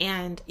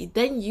 And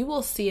then you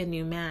will see a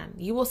new man.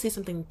 You will see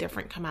something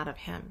different come out of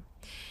him.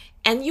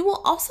 And you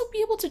will also be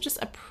able to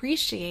just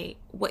appreciate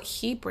what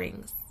he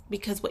brings,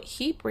 because what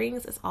he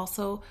brings is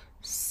also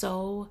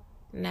so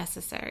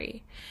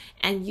necessary.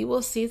 And you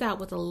will see that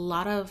with a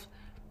lot of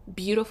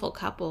beautiful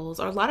couples,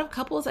 or a lot of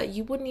couples that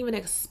you wouldn't even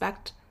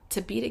expect to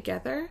be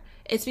together.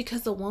 It's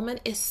because the woman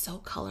is so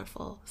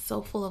colorful,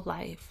 so full of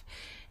life.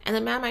 And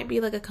the man might be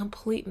like a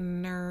complete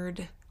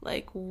nerd.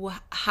 Like,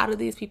 how do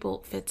these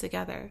people fit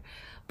together?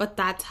 But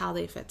that's how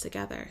they fit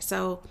together.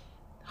 So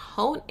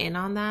hone in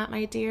on that,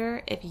 my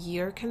dear. If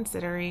you're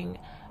considering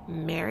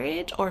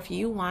marriage, or if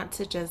you want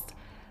to just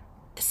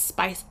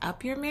spice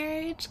up your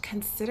marriage,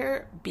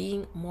 consider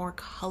being more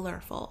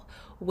colorful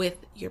with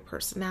your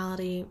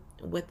personality,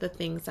 with the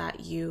things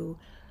that you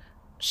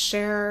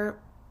share,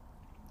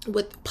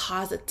 with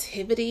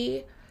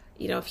positivity.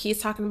 You know, if he's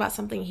talking about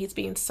something, he's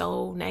being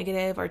so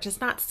negative or just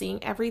not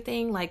seeing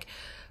everything, like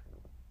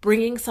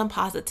bringing some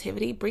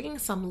positivity, bringing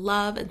some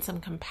love and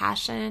some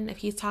compassion. If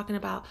he's talking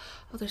about,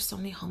 oh, there's so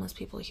many homeless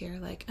people here,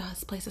 like, oh,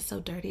 this place is so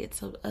dirty, it's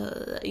so,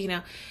 you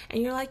know,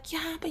 and you're like,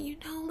 yeah, but you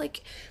know,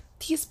 like,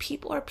 these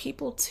people are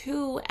people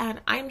too,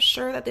 and I'm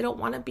sure that they don't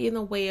want to be in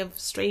the way of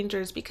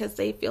strangers because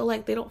they feel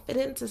like they don't fit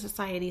into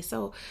society.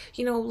 So,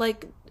 you know,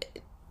 like,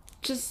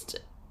 just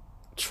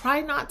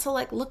try not to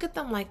like look at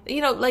them like,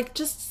 you know, like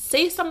just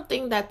say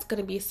something that's going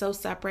to be so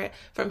separate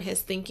from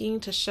his thinking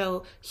to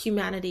show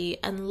humanity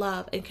and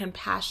love and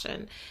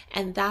compassion.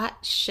 And that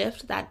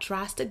shift, that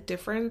drastic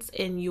difference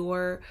in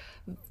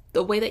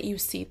the way that you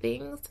see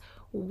things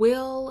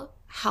will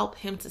help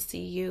him to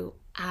see you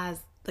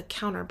as the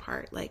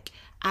counterpart, like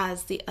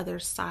as the other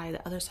side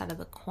of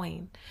the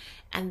coin.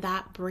 And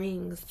that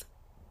brings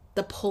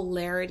the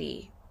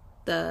polarity,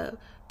 the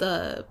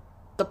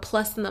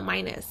plus and the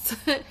minus.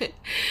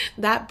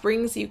 That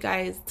brings you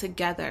guys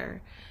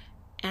together,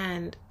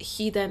 and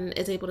he then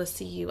is able to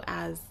see you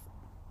as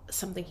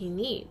something he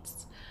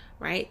needs,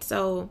 right?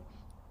 So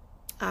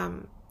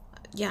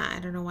yeah, I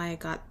don't know why I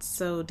got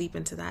so deep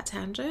into that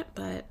tangent,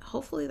 but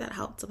hopefully that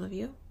helped some of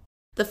you.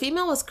 The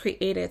female was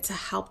created to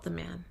help the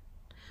man.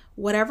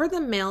 Whatever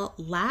the male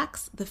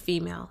lacks, the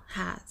female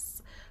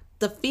has.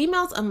 The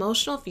female's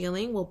emotional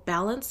feeling will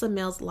balance the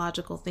male's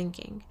logical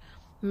thinking.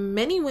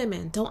 Many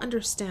women don't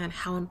understand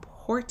how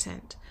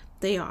important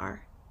they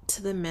are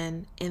to the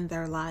men in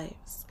their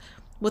lives.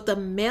 What the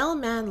male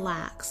man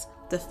lacks,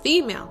 the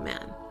female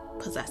man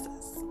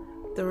possesses.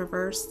 The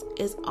reverse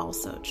is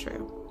also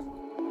true.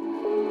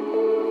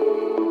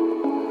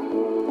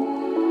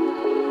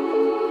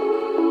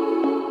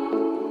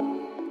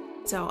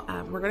 So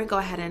we're going to go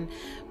ahead and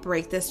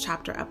break this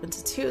chapter up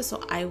into two.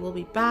 So I will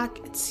be back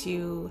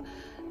to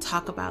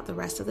talk about the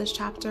rest of this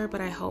chapter, but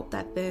I hope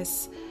that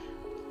this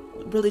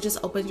really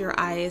just opened your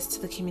eyes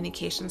to the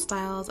communication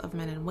styles of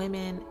men and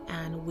women,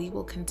 and we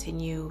will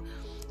continue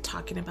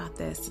talking about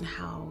this and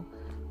how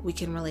we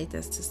can relate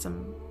this to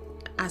some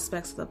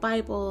aspects of the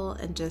Bible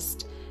and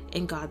just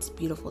in God's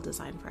beautiful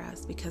design for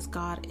us, because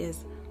God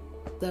is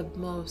the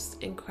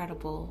most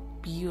incredible,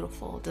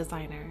 beautiful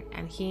designer,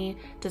 and he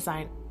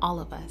designed all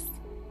of us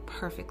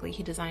perfectly.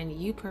 He designed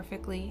you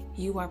perfectly.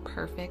 You are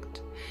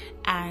perfect,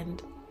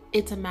 and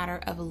it's a matter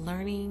of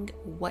learning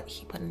what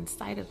he put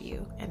inside of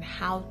you and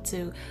how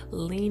to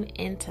lean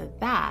into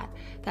that.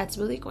 That's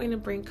really going to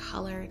bring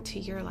color to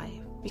your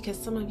life, because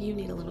some of you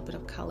need a little bit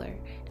of color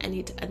and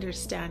need to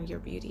understand your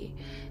beauty.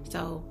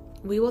 So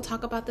we will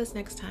talk about this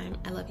next time.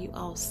 I love you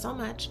all so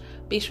much.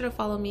 Be sure to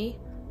follow me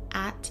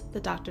at the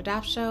Dr.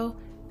 Daff Show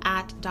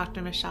at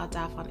Dr. Michelle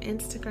Daff on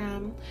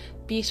Instagram.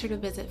 Be sure to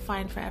visit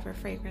Find Forever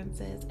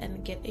Fragrances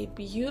and get a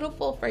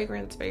beautiful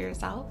fragrance for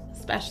yourself,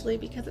 especially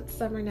because it's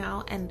summer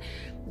now, and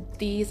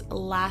these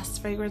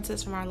last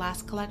fragrances from our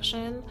last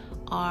collection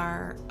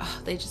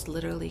they just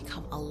literally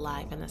come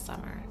alive in the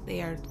summer.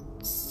 They are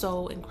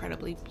so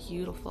incredibly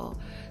beautiful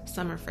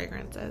summer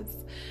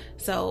fragrances.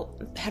 So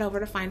head over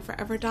to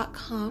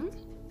findforever.com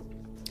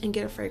and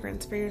get a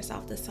fragrance for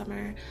yourself this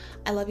summer.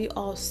 I love you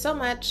all so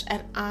much,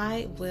 and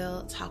I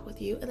will talk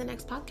with you in the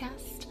next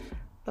podcast.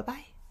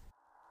 Bye-bye.